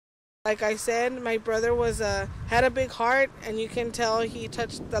Like I said, my brother had a big heart, and you can tell he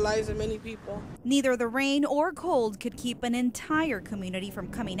touched the lives of many people. Neither the rain or cold could keep an entire community from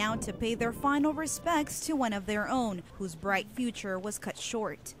coming out to pay their final respects to one of their own, whose bright future was cut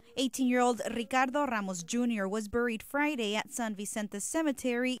short. 18-year-old Ricardo Ramos Jr. was buried Friday at San Vicente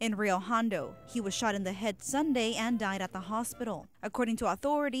Cemetery in Rio Hondo. He was shot in the head Sunday and died at the hospital. According to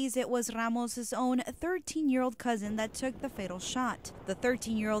authorities, it was Ramos' own 13-year-old cousin that took the fatal shot. The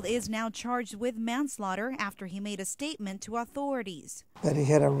 13-year-old is now charged with manslaughter after he made a statement to authorities. That he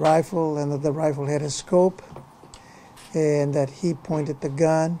had a rifle and that the rifle had a scope, and that he pointed the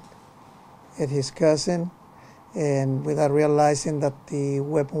gun at his cousin, and without realizing that the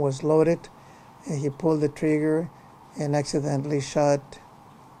weapon was loaded, he pulled the trigger and accidentally shot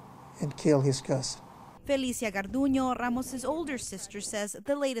and killed his cousin. Felicia Garduno, Ramos' older sister, says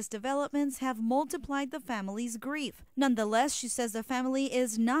the latest developments have multiplied the family's grief. Nonetheless, she says the family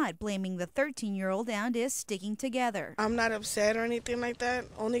is not blaming the 13-year-old and is sticking together. I'm not upset or anything like that.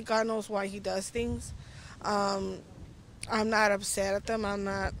 Only God knows why he does things. I'm not upset at them.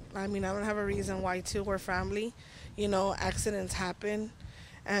 I don't have a reason why to. We're family. You know, accidents happen.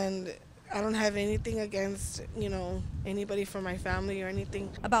 And I don't have anything against, anybody from my family or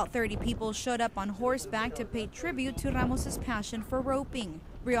anything. About 30 people showed up on horseback to pay tribute to Ramos' passion for roping.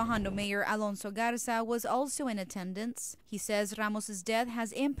 Rio Hondo Mayor Alonso Garza was also in attendance. He says Ramos' death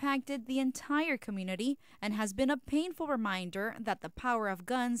has impacted the entire community and has been a painful reminder that the power of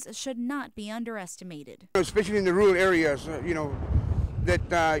guns should not be underestimated. Especially in the rural areas, even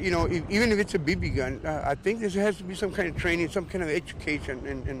if it's a BB gun, I think there has to be some kind of training, some kind of education,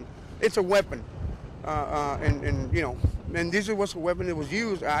 and it's a weapon. And this was a weapon that was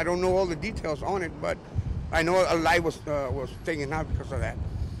used. I don't know all the details on it, but I know a life was taken out because of that.